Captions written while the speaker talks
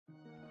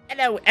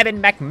Hello, Evan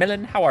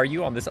Macmillan. How are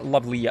you on this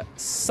lovely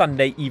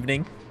Sunday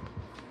evening?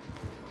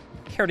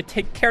 Care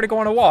to go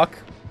on a walk?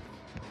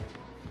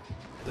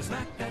 The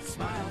snack that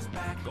smiles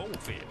back,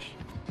 goldfish.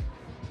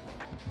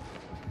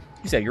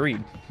 You said you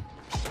read.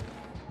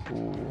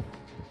 Ooh.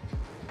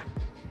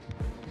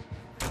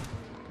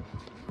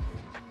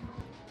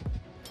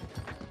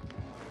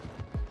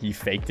 He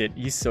faked it.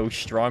 He's so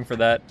strong for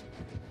that.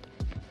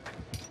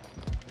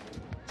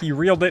 He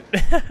reeled it.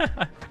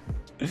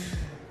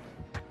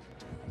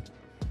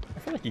 I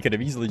feel like he could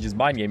have easily just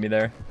mind gamed me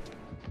there.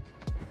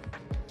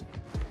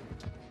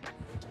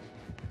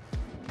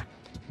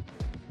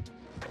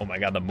 Oh my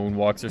god, the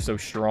moonwalks are so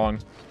strong.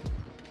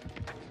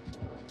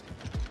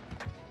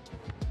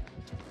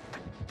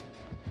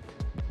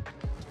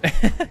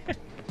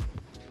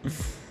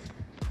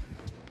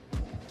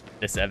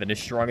 This Evan is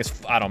strong as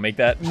I don't make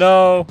that.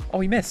 No. Oh,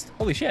 he missed.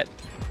 Holy shit.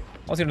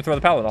 I was gonna throw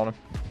the pallet on him.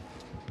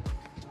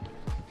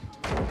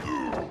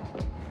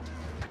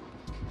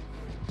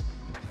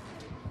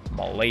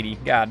 My lady.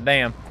 God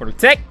damn. Quarter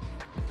tech.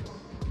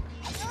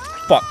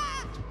 Fuck.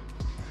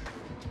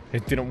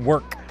 It didn't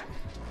work.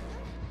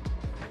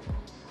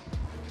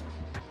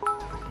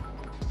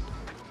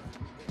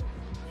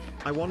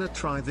 I wanna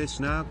try this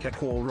now.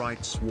 Kek,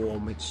 alright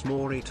Swarm, it's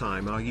Maury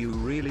time. Are you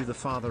really the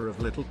father of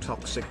little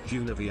toxic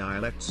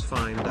Junivia? Let's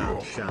find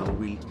out, shall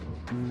we?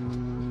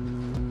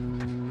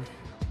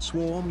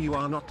 Swarm, you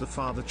are not the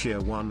father. Cheer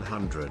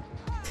 100.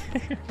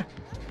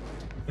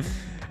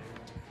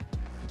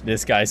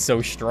 This guy's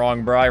so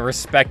strong, bro. I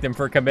respect him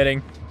for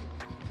committing.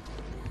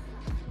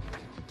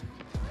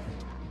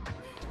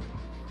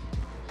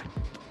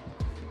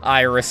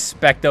 I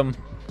respect him.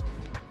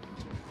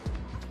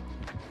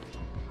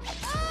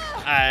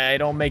 I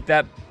don't make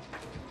that.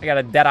 I got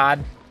a dead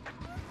odd.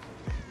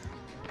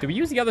 Do we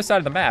use the other side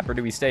of the map or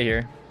do we stay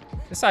here?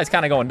 This side's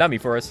kind of going dummy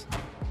for us.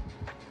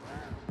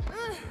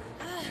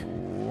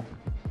 Ooh.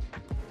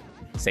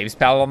 Saves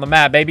pallet on the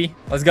map, baby.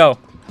 Let's go.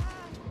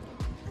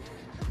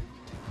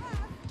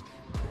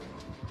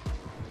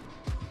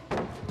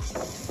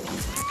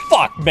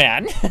 Fuck,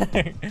 man.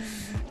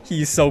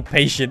 He's so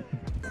patient.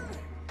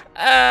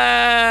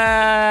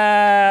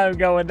 I'm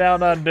going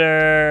down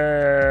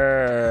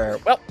under.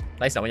 Well,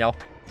 nice knowing y'all.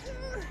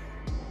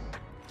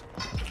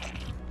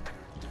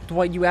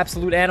 Dwight, you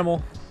absolute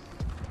animal.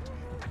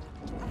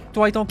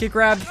 Dwight, don't get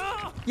grabbed.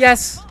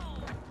 Yes.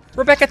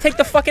 Rebecca, take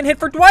the fucking hit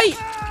for Dwight.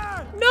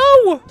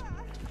 No.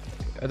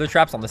 Are there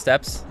traps on the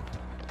steps?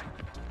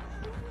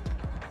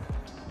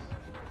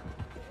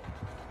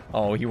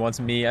 Oh, he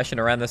wants me. I shouldn't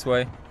have ran this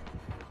way.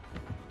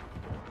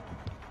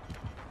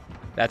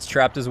 That's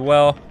trapped as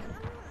well.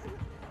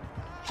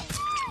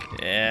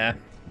 Yeah,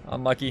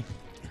 unlucky.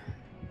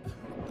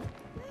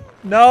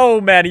 No,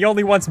 man, he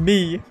only wants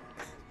me.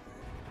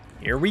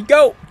 Here we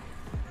go.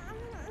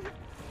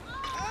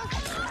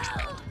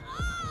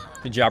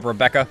 Good job,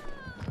 Rebecca.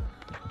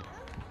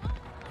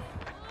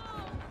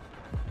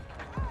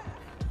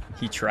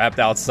 He trapped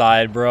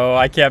outside, bro.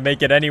 I can't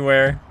make it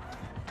anywhere.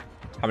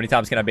 How many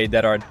times can I bait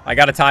dead hard? I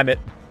gotta time it.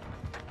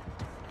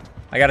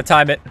 I gotta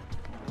time it.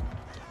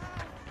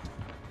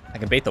 I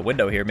can bait the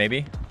window here,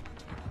 maybe.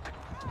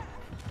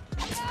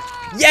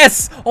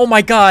 Yes! Oh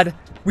my god.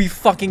 We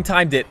fucking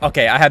timed it.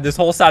 Okay, I have this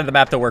whole side of the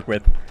map to work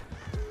with.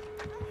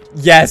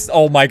 Yes!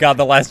 Oh my god,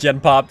 the last gen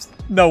pops.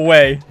 No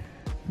way.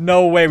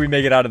 No way we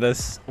make it out of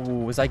this.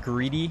 Ooh, was I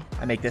greedy?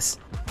 I make this.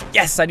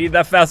 Yes! I need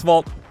that fast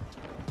vault.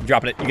 I'm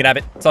dropping it. You can have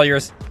it. It's all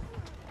yours.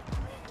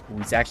 Ooh,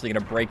 he's actually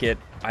gonna break it.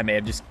 I may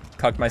have just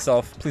cucked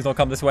myself. Please don't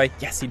come this way.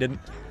 Yes, he didn't.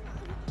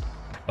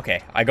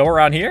 Okay, I go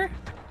around here.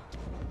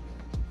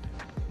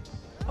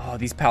 Oh,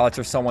 these pallets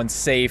are so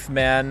unsafe,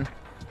 man.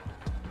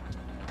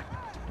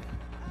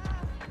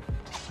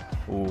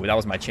 Ooh, that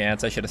was my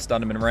chance. I should have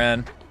stunned him and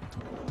ran.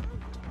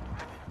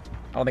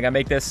 I don't think I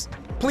make this.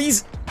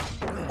 Please!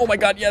 Oh my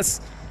god,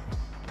 yes!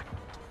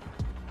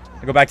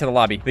 I go back to the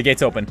lobby. The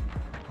gate's open.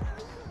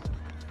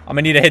 I'm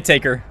gonna need a hit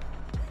taker.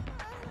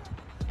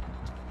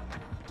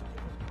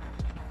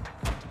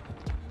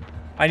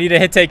 I need a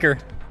hit taker.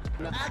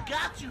 I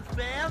got you,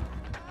 fam!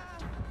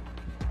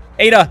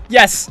 Ada,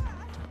 yes!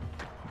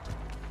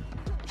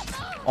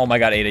 Oh my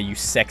god, Ada, you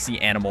sexy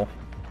animal.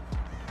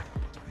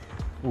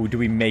 Ooh, do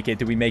we make it?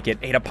 Do we make it?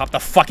 Ada, pop the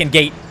fucking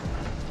gate.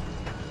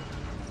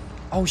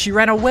 Oh, she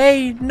ran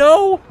away.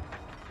 No.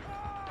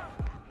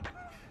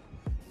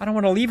 I don't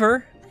want to leave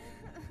her.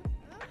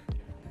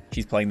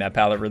 She's playing that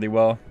pallet really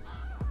well.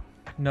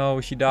 No,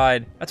 she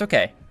died. That's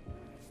okay.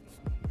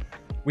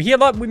 We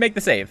heal up, we make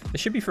the save. This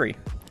should be free.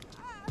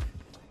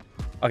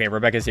 Okay,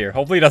 Rebecca's here.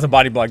 Hopefully he doesn't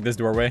body block this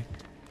doorway.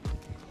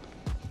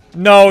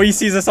 No, he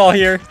sees us all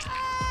here.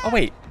 Oh,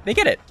 wait. They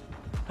get it.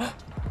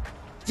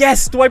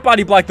 Yes, Dwight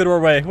body blocked the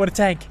doorway. What a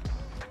tank.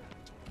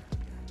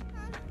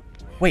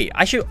 Wait,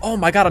 I should... Oh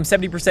my god, I'm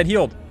 70%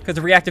 healed because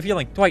of reactive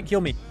healing. Dwight, heal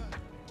me.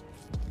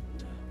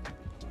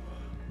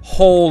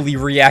 Holy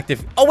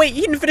reactive... Oh wait,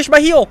 he didn't finish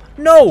my heal.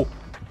 No.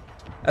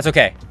 That's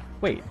okay.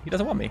 Wait, he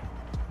doesn't want me.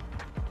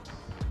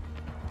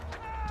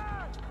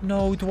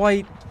 No,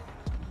 Dwight.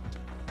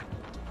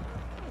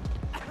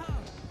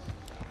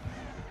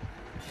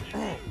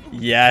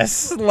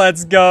 Yes,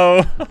 let's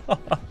go.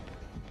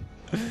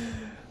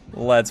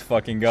 Let's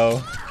fucking go.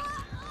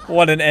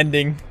 What an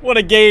ending. What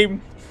a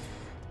game.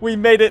 We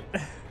made it.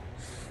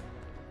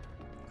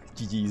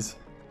 GG's.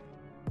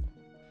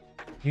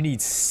 You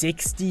need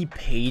 60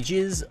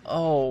 pages?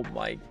 Oh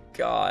my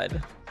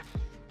god.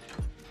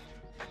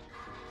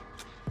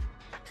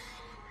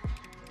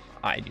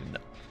 I do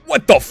not.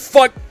 What the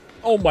fuck?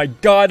 Oh my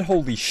god,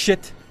 holy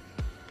shit.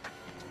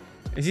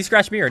 Is he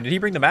scratch me or did he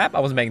bring the map? I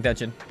wasn't paying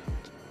attention.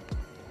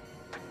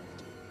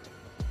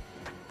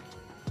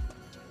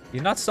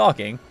 He's not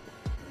stalking.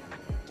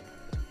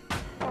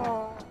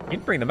 He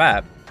didn't bring the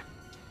map.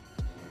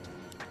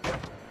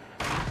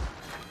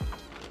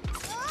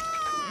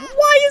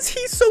 Why is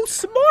he so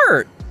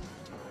smart?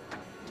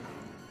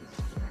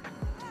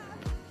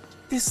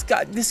 This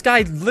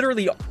guy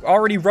literally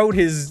already wrote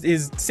his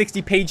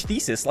 60-page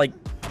thesis. Like,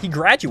 he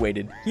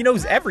graduated. He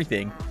knows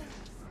everything.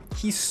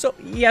 He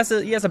has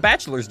a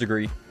bachelor's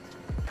degree.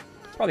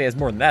 Probably has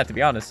more than that, to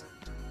be honest.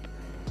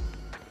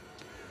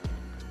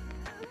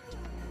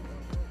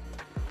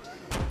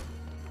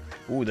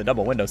 Ooh, the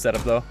double window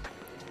setup though.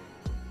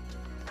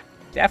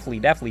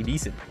 Definitely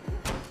decent.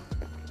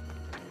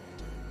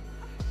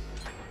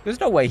 There's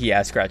no way he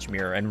has Scratch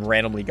Mirror and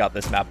randomly got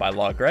this map by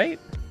luck, right?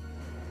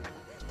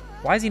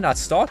 Why is he not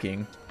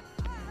stalking?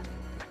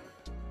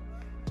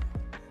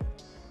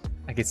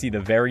 I can see the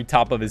very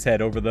top of his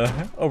head over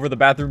the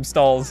bathroom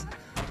stalls.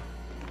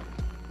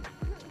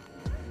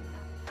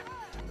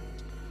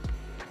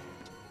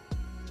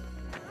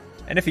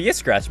 And if he is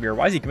Scratch Mirror,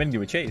 why is he committing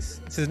to a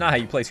chase? This is not how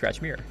you play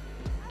Scratch Mirror.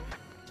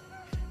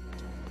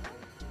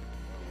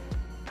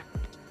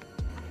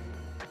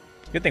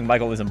 Good thing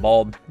Michael isn't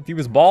bald. If he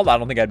was bald, I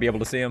don't think I'd be able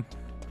to see him.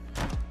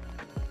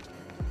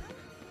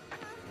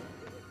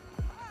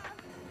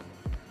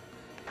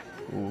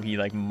 Ooh, he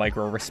like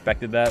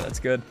micro-respected that. That's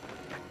good.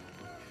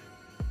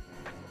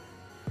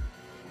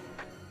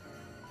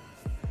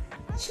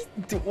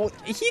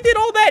 He did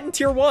all that in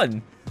tier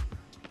 1.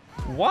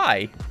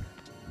 Why?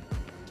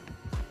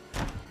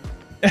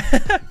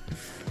 Did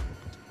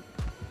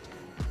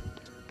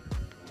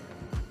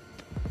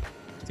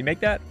he make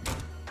that?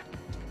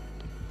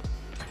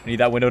 I need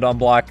that window to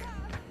unblock.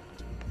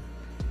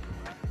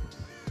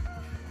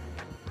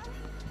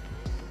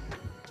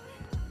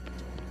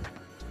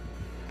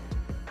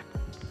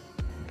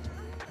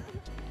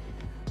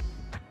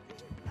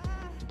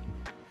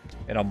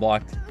 It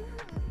unblocked.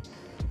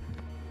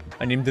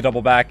 I need him to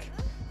double back.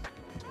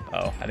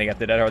 Oh, I think I have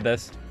to dead hard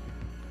this.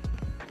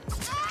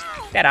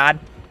 Dead odd.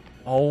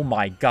 Oh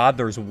my god,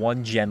 there's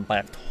one gen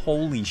left.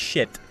 Holy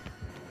shit.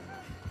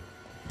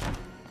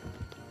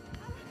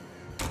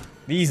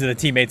 These are the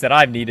teammates that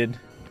I've needed.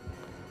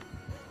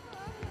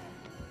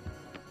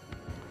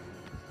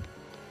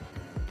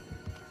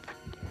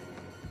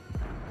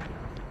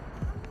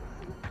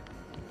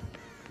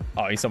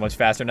 Oh, he's so much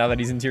faster now that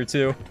he's in tier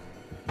 2.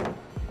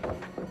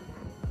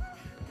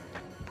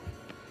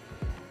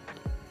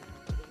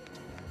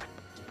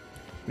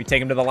 We take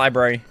him to the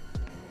library.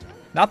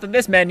 Not that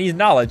this man needs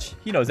knowledge.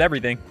 He knows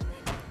everything.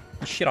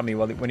 He shit on me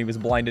when he was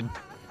blinded.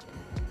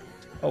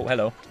 Oh,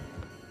 hello.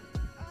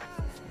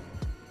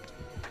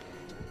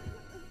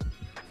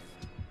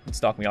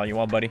 Stalk me all you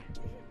want, buddy.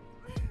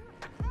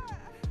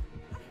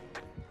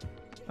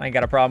 I ain't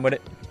got a problem with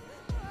it.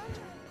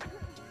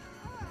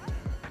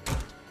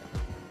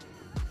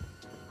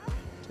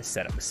 This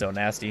setup is so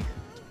nasty.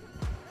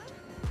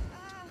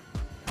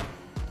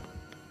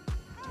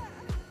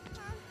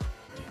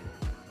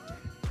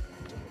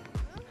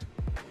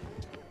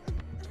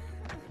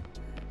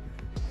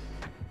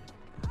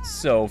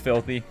 So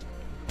filthy.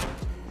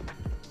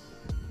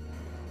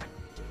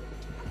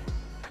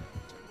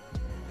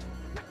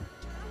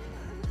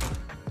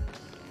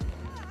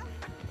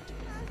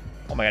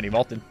 Oh my god, he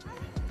vaulted.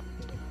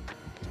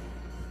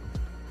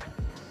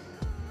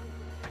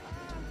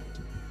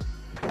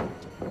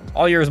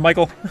 All yours,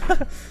 Michael.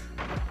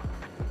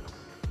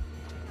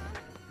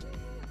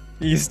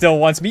 He still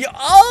wants me.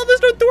 Oh,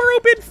 there's no door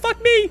open.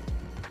 Fuck me.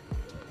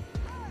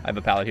 I have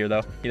a pallet here,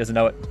 though. He doesn't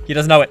know it. He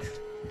doesn't know it.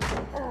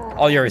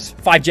 All yours.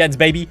 5 gens,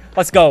 baby.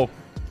 Let's go.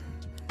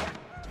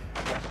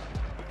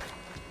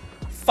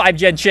 5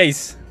 gen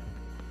chase.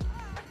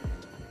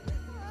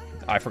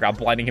 Oh, I forgot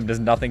blinding him does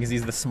nothing because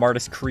he's the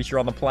smartest creature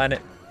on the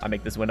planet. I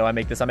make this window. I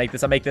make this. I make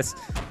this. I make this.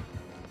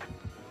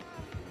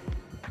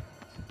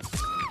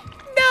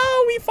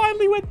 No, we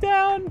finally went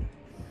down.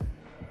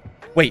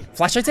 Wait,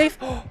 flashlight safe?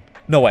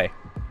 No way.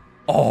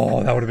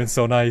 Oh, that would have been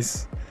so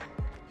nice.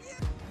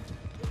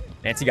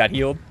 Nancy got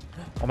healed.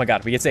 Oh my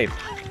god, we get saved.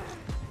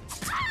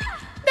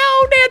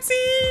 No,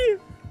 Nancy!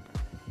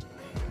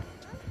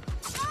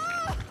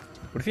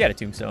 What if he had a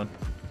tombstone?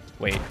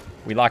 Wait,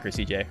 we lock her,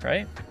 CJ,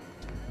 right?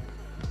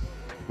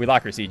 We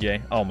lock her,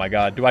 CJ. Oh my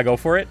god, do I go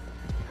for it?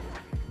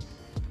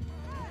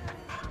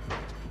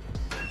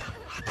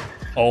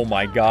 Oh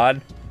my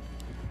god.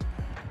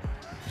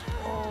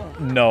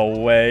 No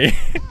way.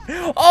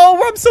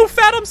 Oh, I'm so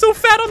fat, I'm so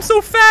fat, I'm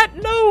so fat.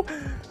 No,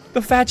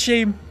 the fat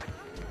shame.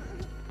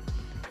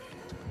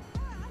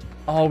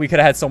 Oh, we could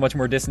have had so much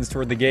more distance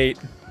toward the gate.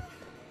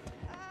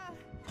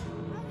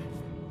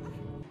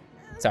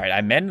 Sorry,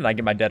 I meant and I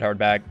get my dead hard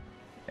back.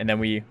 And then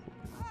we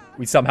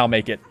somehow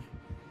make it.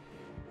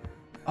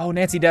 Oh,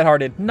 Nancy dead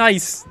hearted.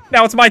 Nice.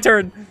 Now it's my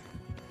turn.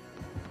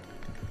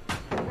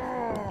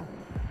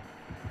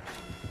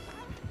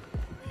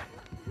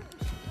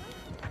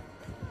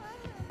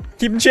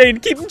 Keep him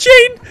chained. Keep him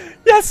chained.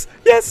 Yes.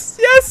 Yes.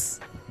 Yes.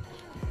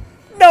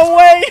 No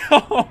way.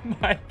 Oh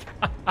my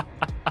god.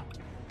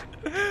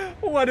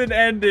 What an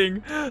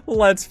ending.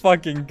 Let's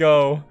fucking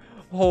go.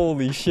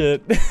 Holy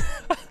shit.